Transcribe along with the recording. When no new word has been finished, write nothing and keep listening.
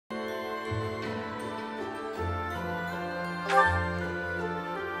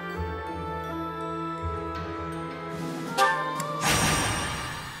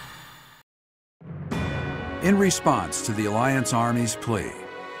In response to the Alliance Army's plea,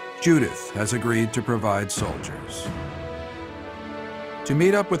 Judith has agreed to provide soldiers. To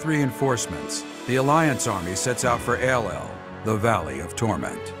meet up with reinforcements, the Alliance Army sets out for Aelel, the Valley of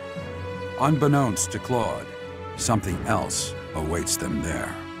Torment. Unbeknownst to Claude, something else awaits them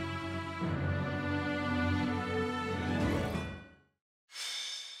there.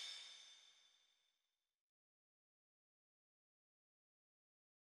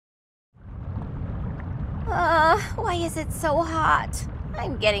 Why is it so hot?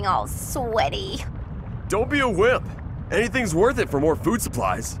 I'm getting all sweaty. Don't be a wimp. Anything's worth it for more food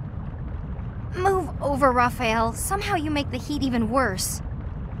supplies. Move over, Raphael. Somehow you make the heat even worse.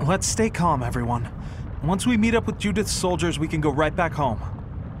 Let's stay calm, everyone. Once we meet up with Judith's soldiers, we can go right back home.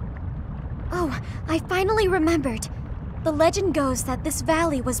 Oh, I finally remembered. The legend goes that this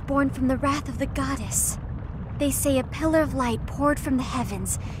valley was born from the wrath of the goddess. They say a pillar of light poured from the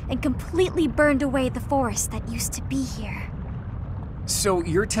heavens and completely burned away the forest that used to be here. So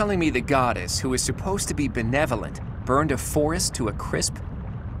you're telling me the goddess, who is supposed to be benevolent, burned a forest to a crisp?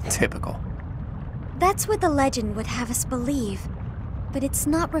 Typical. That's what the legend would have us believe, but it's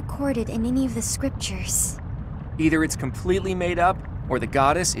not recorded in any of the scriptures. Either it's completely made up, or the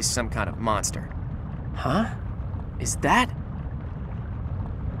goddess is some kind of monster. Huh? Is that?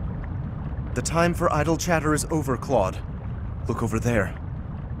 The time for idle chatter is over, Claude. Look over there.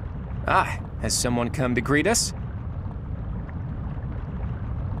 Ah, has someone come to greet us?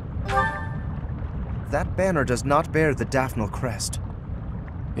 That banner does not bear the Daphnel crest.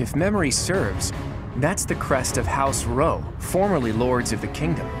 If memory serves, that's the crest of House Rowe, formerly lords of the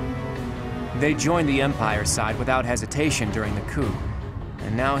kingdom. They joined the Empire side without hesitation during the coup,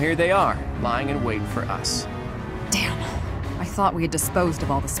 and now here they are, lying in wait for us. Damn. I thought we had disposed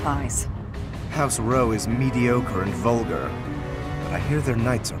of all the spies. House Rowe is mediocre and vulgar, but I hear their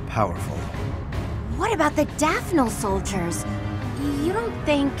knights are powerful. What about the Daphnel soldiers? You don't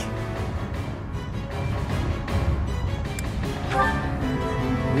think...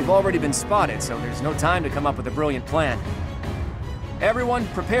 We've already been spotted, so there's no time to come up with a brilliant plan. Everyone,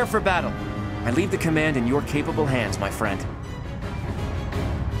 prepare for battle. I leave the command in your capable hands, my friend.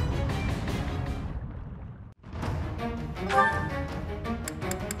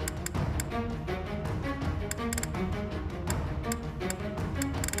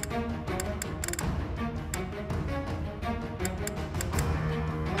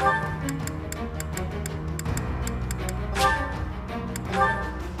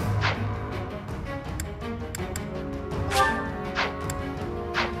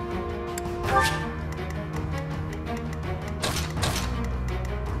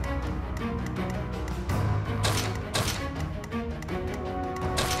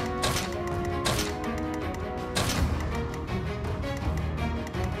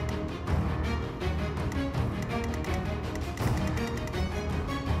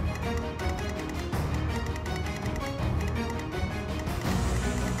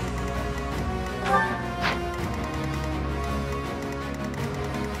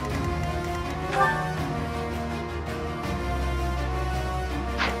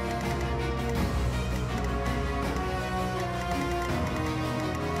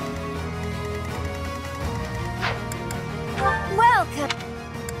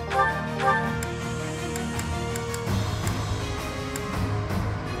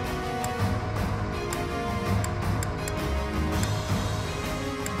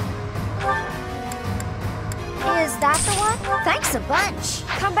 Is that the one? Thanks a bunch.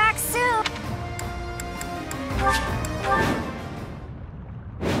 Come back soon.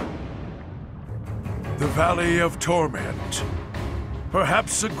 The Valley of Torment.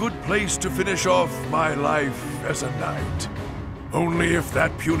 Perhaps a good place to finish off my life as a knight. Only if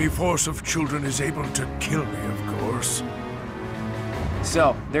that puny force of children is able to kill me, of course.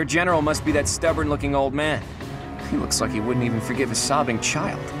 So, their general must be that stubborn-looking old man. He looks like he wouldn't even forgive a sobbing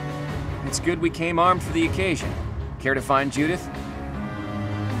child. It's good we came armed for the occasion. Care to find Judith?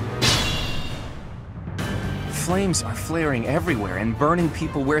 Flames are flaring everywhere and burning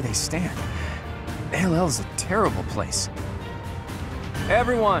people where they stand. Aelel's a terrible place.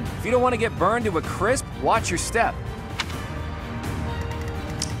 Everyone, if you don't want to get burned to a crisp, watch your step.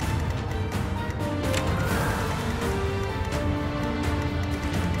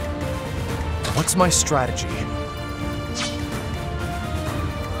 What's my strategy?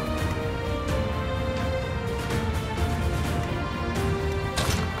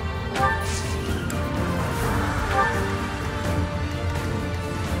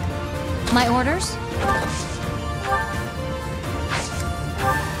 My orders?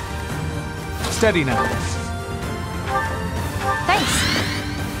 Steady now. Thanks.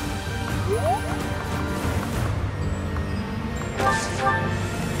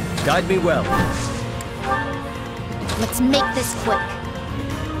 Guide me well. Let's make this quick.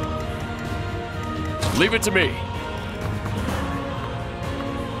 Leave it to me.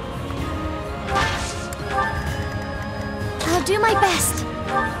 I'll do my best.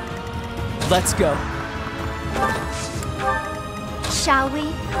 Let's go. Shall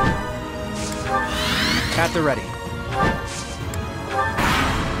we? At the ready.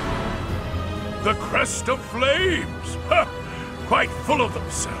 The crest of flames! Ha! Quite full of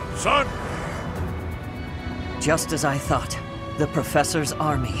themselves, aren't they? Just as I thought. The Professor's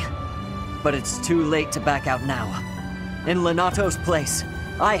army. But it's too late to back out now. In Lonato's place,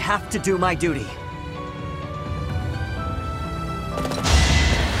 I have to do my duty.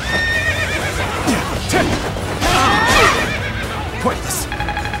 Pointless.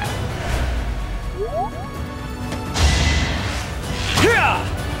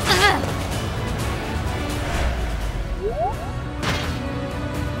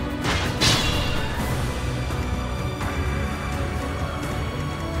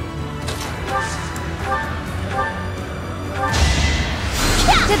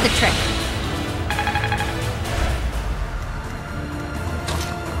 Did the trick.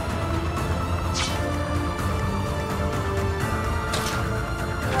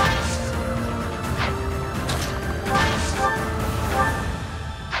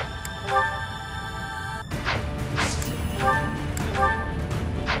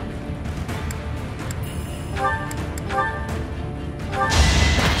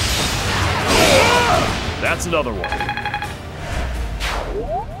 That's another one.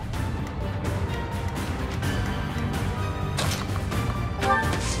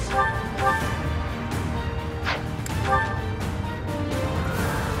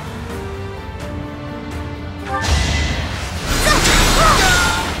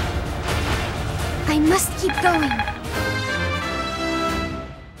 I must keep going.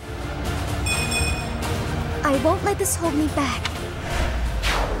 I won't let this hold me back.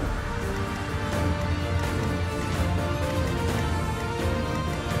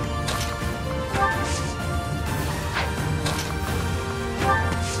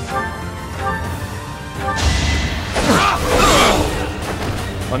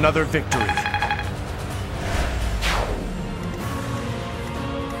 Another victory.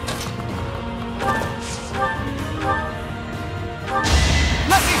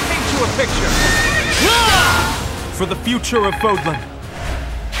 Let me paint you a picture! For the future of Vodland.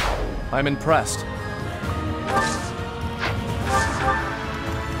 I'm impressed.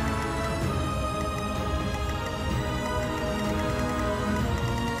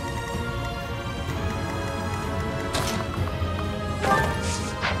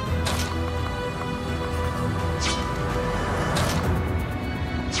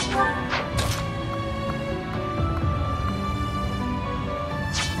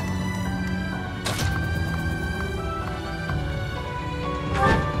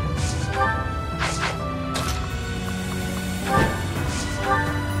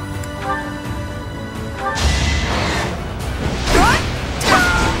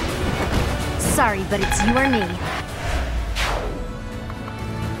 Sorry, but it's you or me.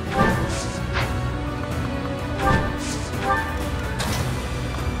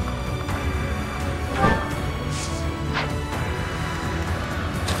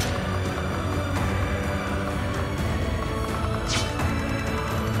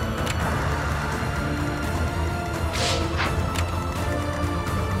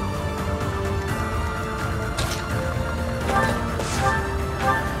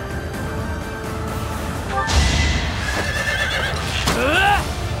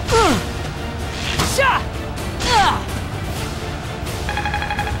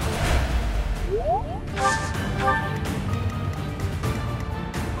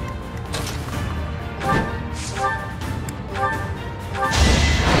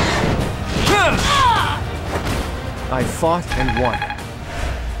 I fought and won.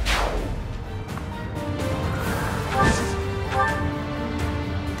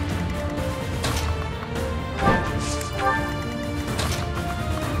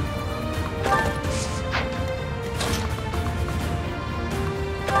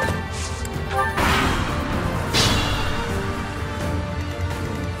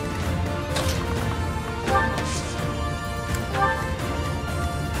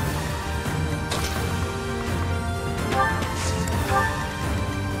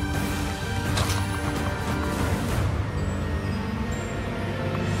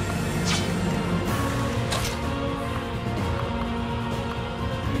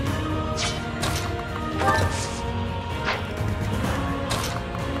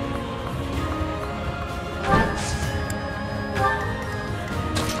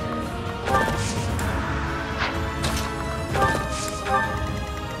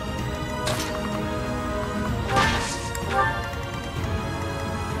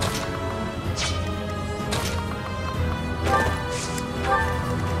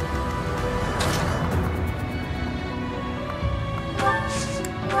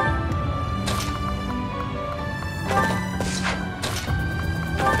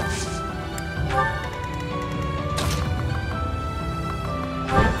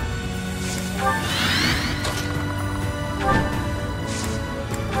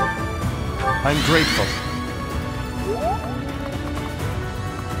 I'm grateful.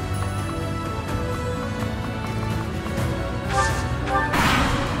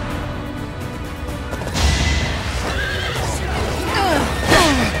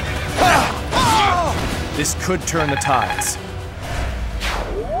 This could turn the tides.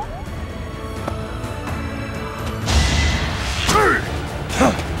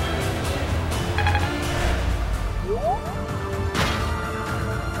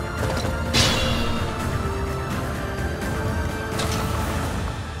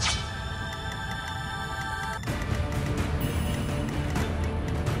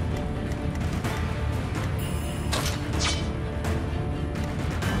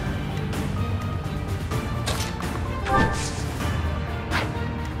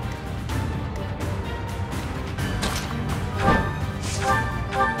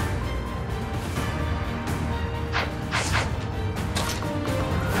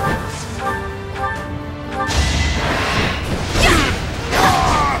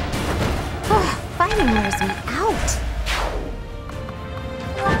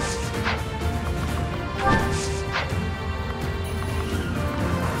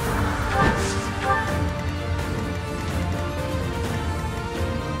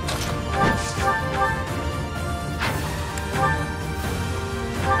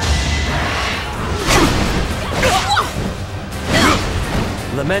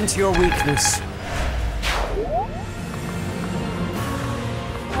 Lament your weakness.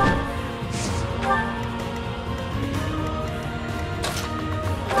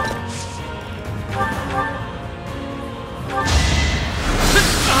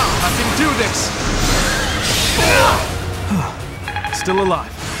 I can do this! Still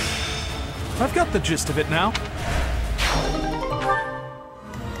alive. I've got the gist of it now.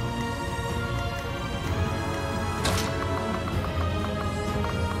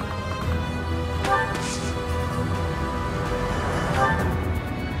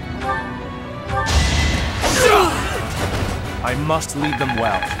 I must lead them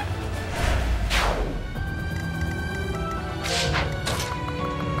well.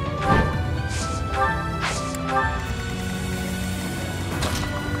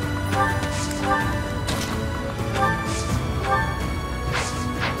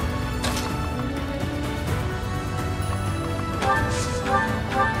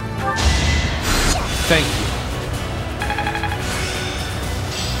 Thank you.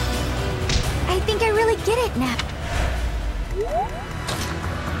 I think I really get it now.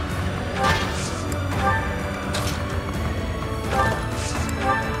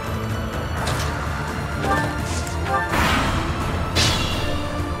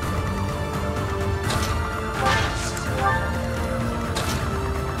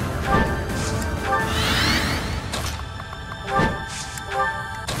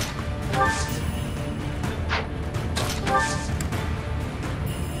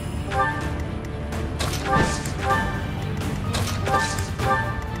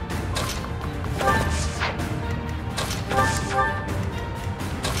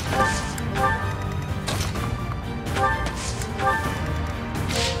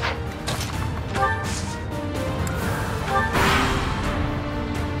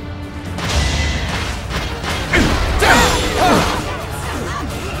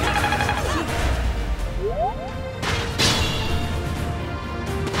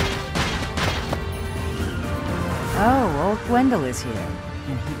 Oh, old Gwendal is here,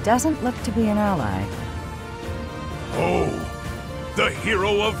 and he doesn't look to be an ally. Oh, the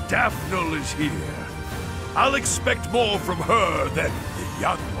hero of Daphnel is here. I'll expect more from her than the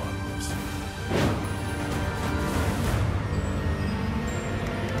young ones.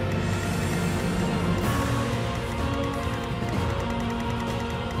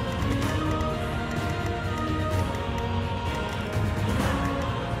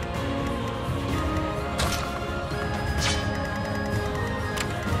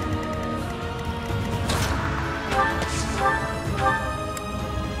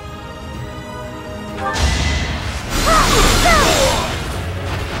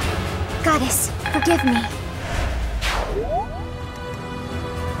 Goddess, forgive me.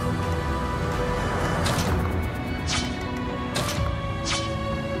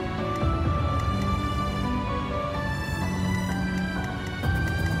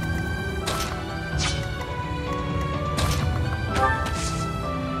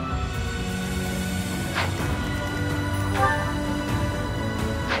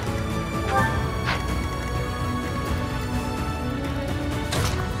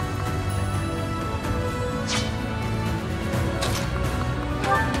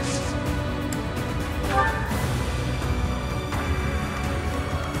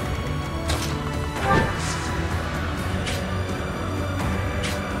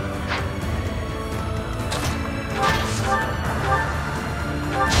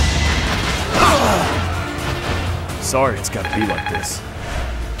 Sorry it's gotta be like this.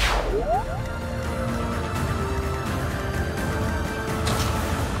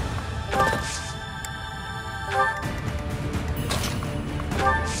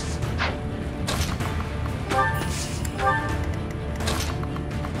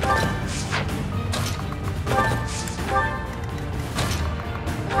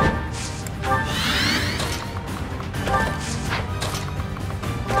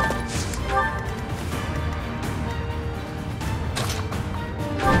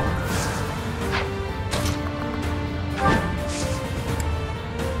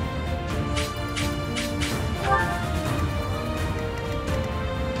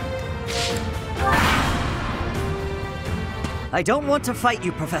 I don't want to fight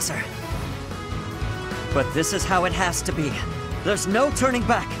you, Professor. But this is how it has to be. There's no turning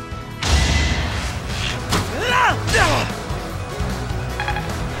back.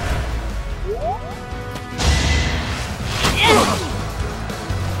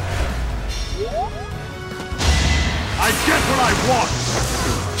 I get what I want!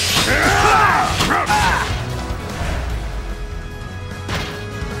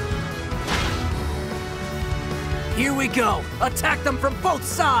 Here we go! Attack them from both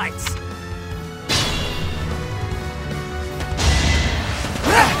sides!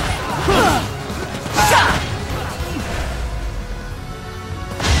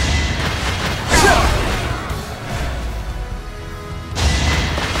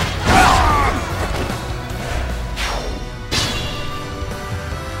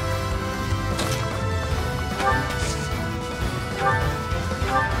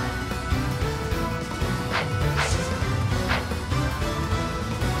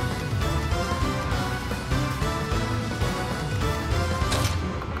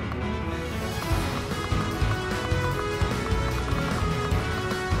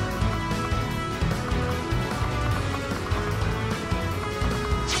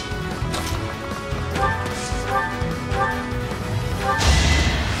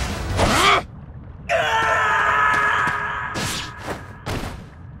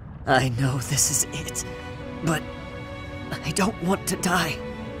 I know this is it, but I don't want to die.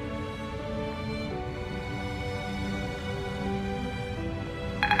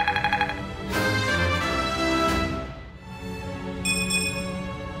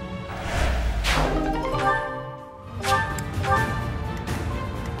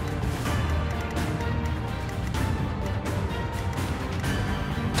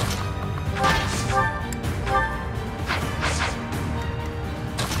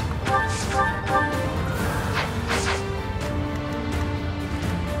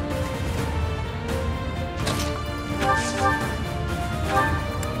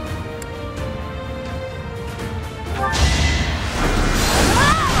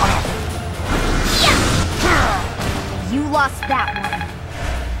 Lost that one.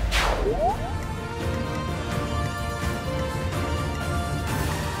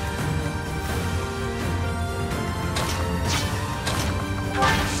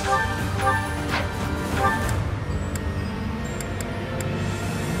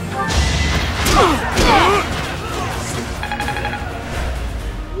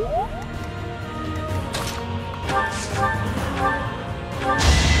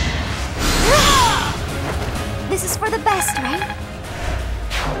 This is for the best, right?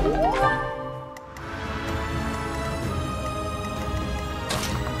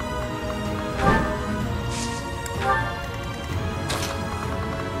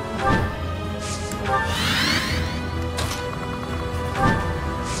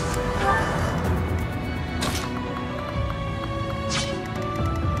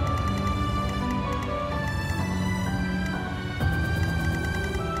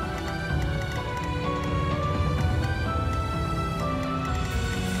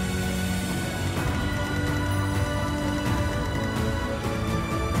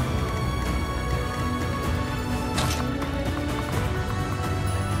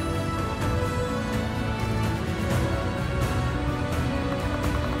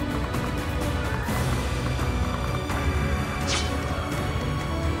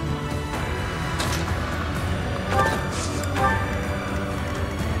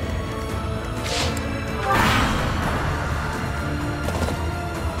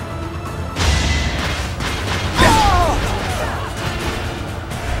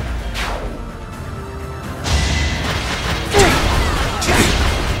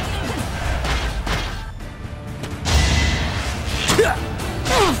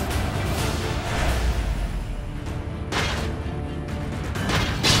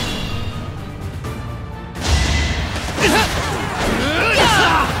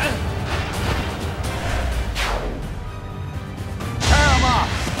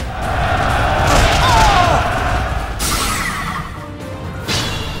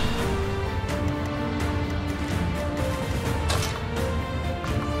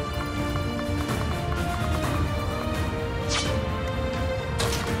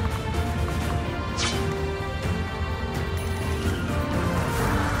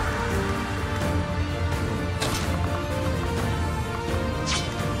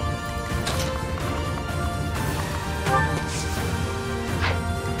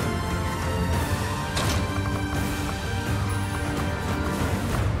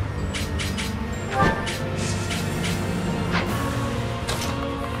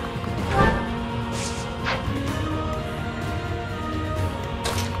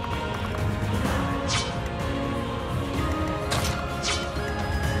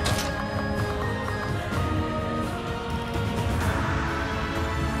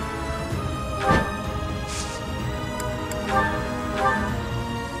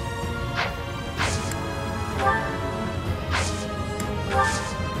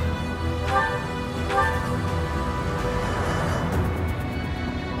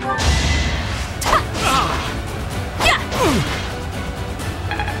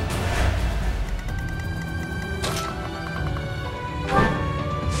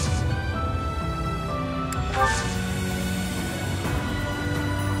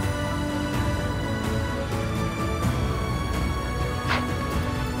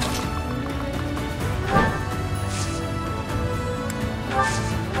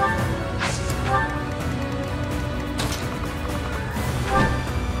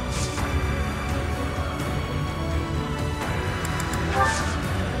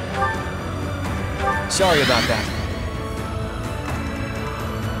 Sorry about that.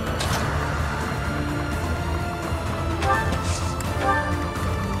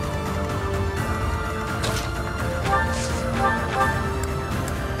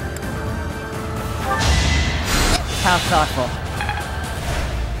 How thoughtful.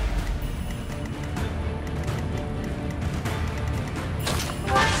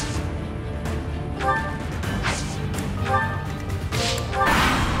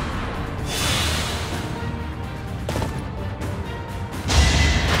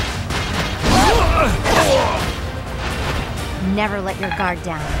 Never let your guard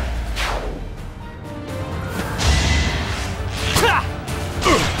down.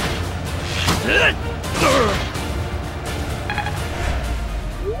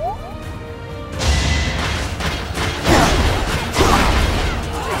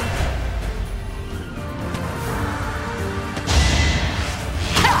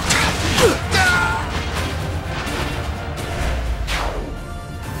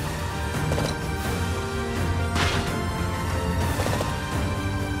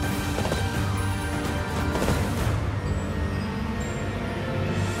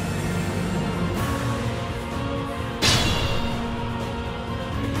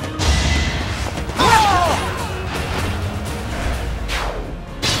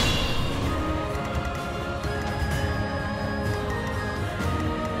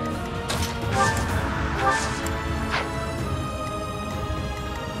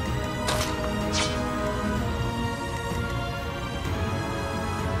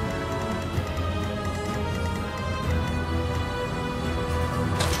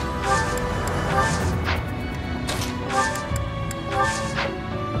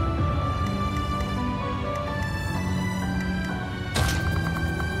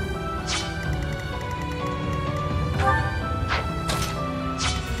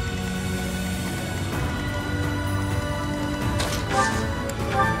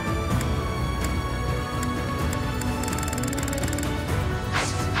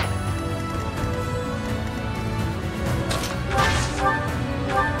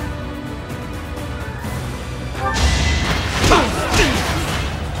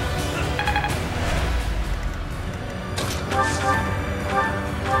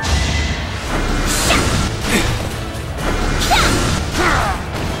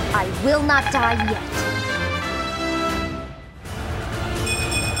 Will not die yet.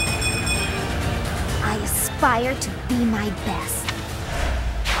 I aspire to be my best.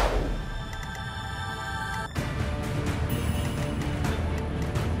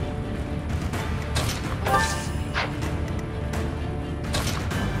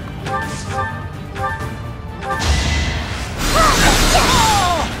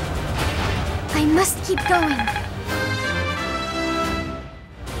 I must keep going.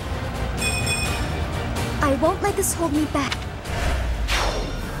 I won't let this hold me back.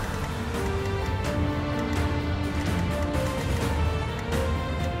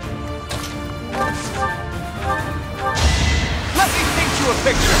 Let me paint you a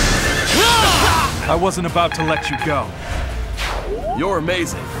picture! I wasn't about to let you go. You're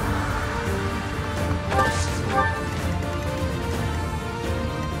amazing.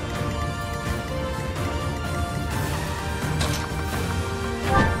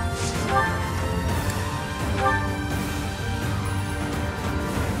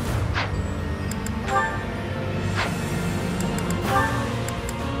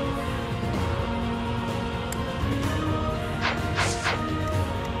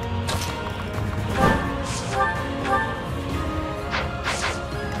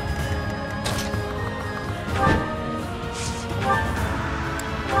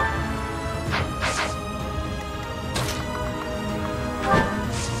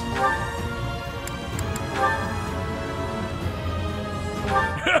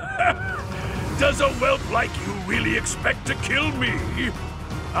 Does a whelp like you really expect to kill me?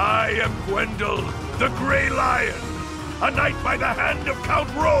 I am Gwendal, the Grey Lion, a knight by the hand of Count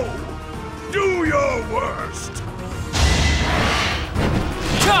Rowe. Do your worst!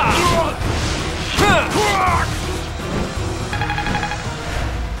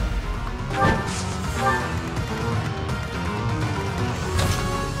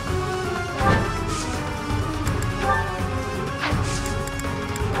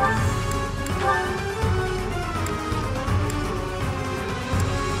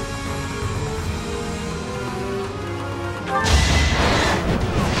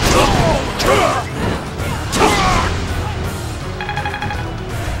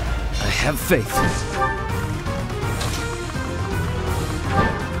 Have faith.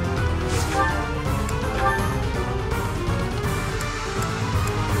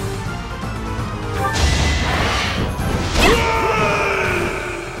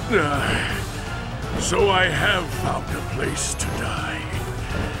 I have found a place to die.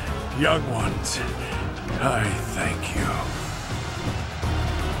 Young ones, I thank you.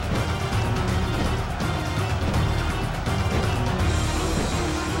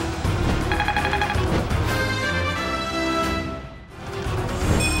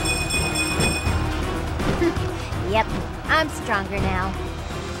 Yep, I'm stronger now.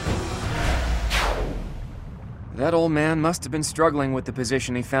 That old man must have been struggling with the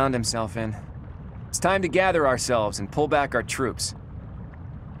position he found himself in. It's time to gather ourselves and pull back our troops.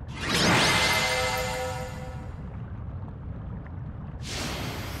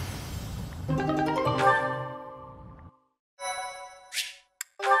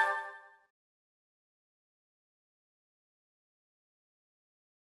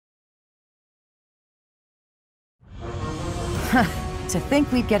 To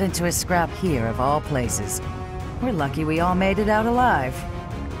think we'd get into a scrap here, of all places. We're lucky we all made it out alive.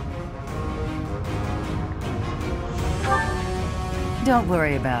 Don't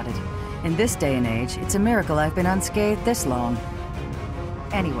worry about it. In this day and age, it's a miracle I've been unscathed this long.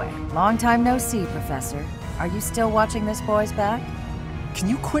 Anyway, long time no see, Professor. Are you still watching this boy's back? Can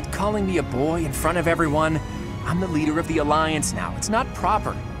you quit calling me a boy in front of everyone? I'm the leader of the Alliance now. It's not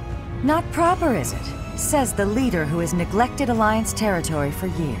proper. Not proper, is it? Says the leader who has neglected Alliance territory for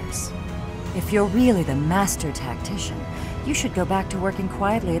years. If you're really the master tactician, you should go back to working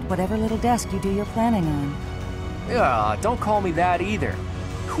quietly at whatever little desk you do your planning on. Don't call me that either.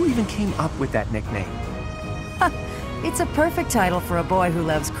 Who even came up with that nickname? It's a perfect title for a boy who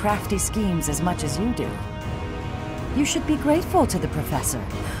loves crafty schemes as much as you do. You should be grateful to the Professor.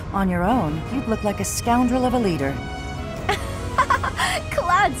 On your own, you'd look like a scoundrel of a leader.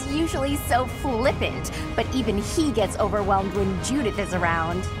 Claude's usually so flippant, but even he gets overwhelmed when Judith is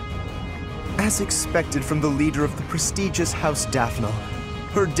around. As expected from the leader of the prestigious House Daphnel,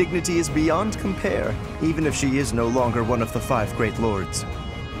 her dignity is beyond compare, even if she is no longer one of the 5 great lords.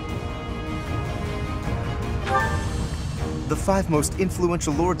 The 5 most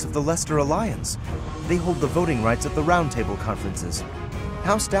influential lords of the Leicester Alliance. They hold the voting rights at the Round Table conferences.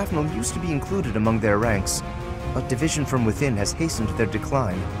 House Daphnel used to be included among their ranks, but division from within has hastened their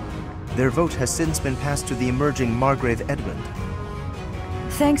decline. Their vote has since been passed to the emerging Margrave Edmund.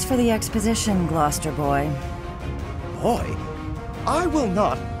 Thanks for the exposition, Gloucester boy. Boy? I will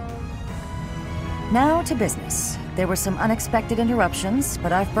not. Now to business. There were some unexpected interruptions,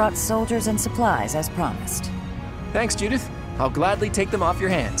 but I've brought soldiers and supplies as promised. Thanks, Judith. I'll gladly take them off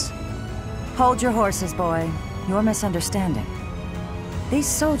your hands. Hold your horses, boy. You're misunderstanding. These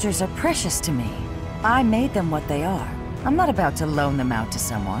soldiers are precious to me. I made them what they are. I'm not about to loan them out to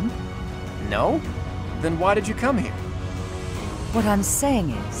someone. No? Then why did you come here? What I'm saying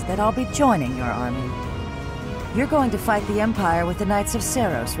is that I'll be joining your army. You're going to fight the Empire with the Knights of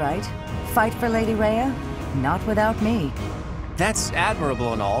Seiros, right? Fight for Lady Rhea? Not without me. That's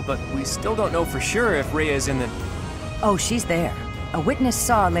admirable and all, but we still don't know for sure if Rhea's in the... Oh, she's there. A witness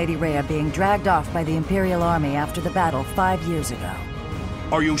saw Lady Rhea being dragged off by the Imperial Army after the battle 5 years ago.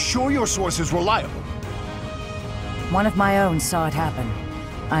 Are you sure your source is reliable? One of my own saw it happen.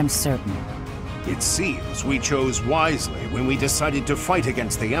 I'm certain. It seems we chose wisely when we decided to fight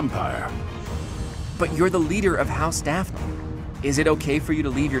against the Empire. But you're the leader of House Daphnel. Is it okay for you to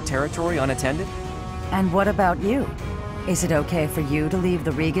leave your territory unattended? And what about you? Is it okay for you to leave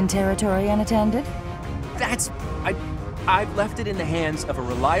the Regan territory unattended? I've left it in the hands of a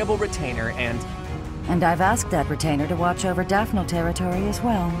reliable retainer and... And I've asked that retainer to watch over Daphnel territory as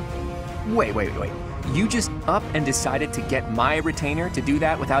well. Wait. You just up and decided to get my retainer to do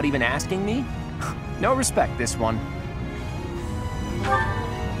that without even asking me? No respect, this one.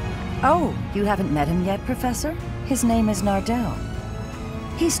 Oh, you haven't met him yet, Professor? His name is Nardell.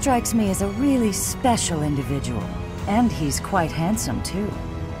 He strikes me as a really special individual. And he's quite handsome, too.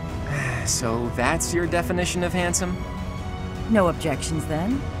 So that's your definition of handsome? No objections,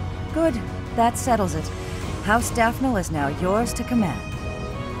 then? Good. That settles it. House Daphnel is now yours to command.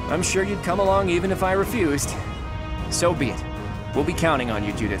 I'm sure you'd come along even if I refused. So be it. We'll be counting on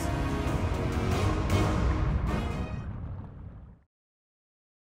you, Judith.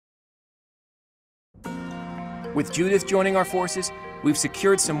 With Judith joining our forces, we've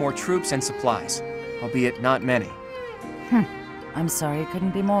secured some more troops and supplies, albeit not many. I'm sorry it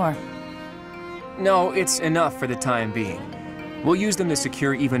couldn't be more. No, it's enough for the time being. We'll use them to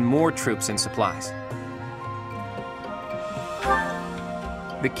secure even more troops and supplies.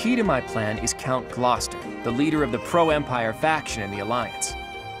 The key to my plan is Count Gloucester, the leader of the pro-Empire faction in the Alliance.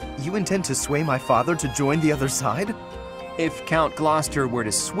 You intend to sway my father to join the other side? If Count Gloucester were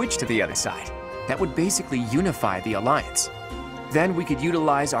to switch to the other side, that would basically unify the Alliance. Then we could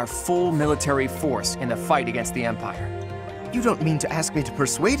utilize our full military force in the fight against the Empire. You don't mean to ask me to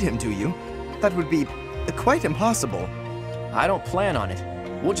persuade him, do you? That would be quite impossible. I don't plan on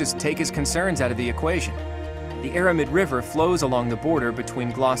it. We'll just take his concerns out of the equation. The Aramid River flows along the border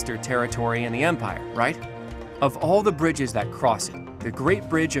between Gloucester territory and the Empire, right? Of all the bridges that cross it, the Great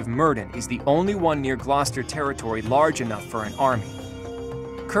Bridge of Myrddin is the only one near Gloucester territory large enough for an army.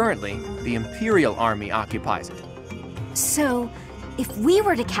 Currently, the Imperial Army occupies it. So, if we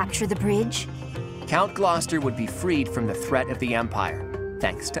were to capture the bridge... Count Gloucester would be freed from the threat of the Empire,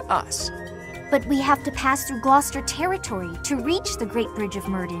 thanks to us. But we have to pass through Gloucester territory to reach the Great Bridge of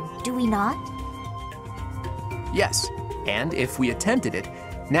Myrddin, do we not? Yes, and if we attempted it,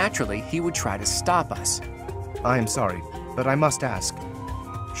 naturally he would try to stop us. I am sorry, but I must ask.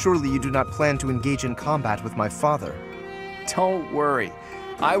 Surely you do not plan to engage in combat with my father? Don't worry.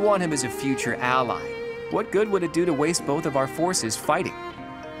 I want him as a future ally. What good would it do to waste both of our forces fighting?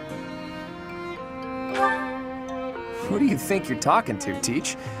 Who do you think you're talking to,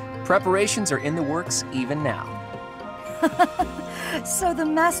 Teach? Preparations are in the works even now. So the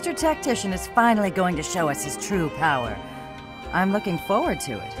Master Tactician is finally going to show us his true power. I'm looking forward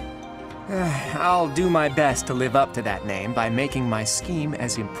to it. I'll do my best to live up to that name by making my scheme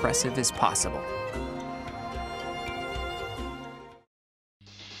as impressive as possible.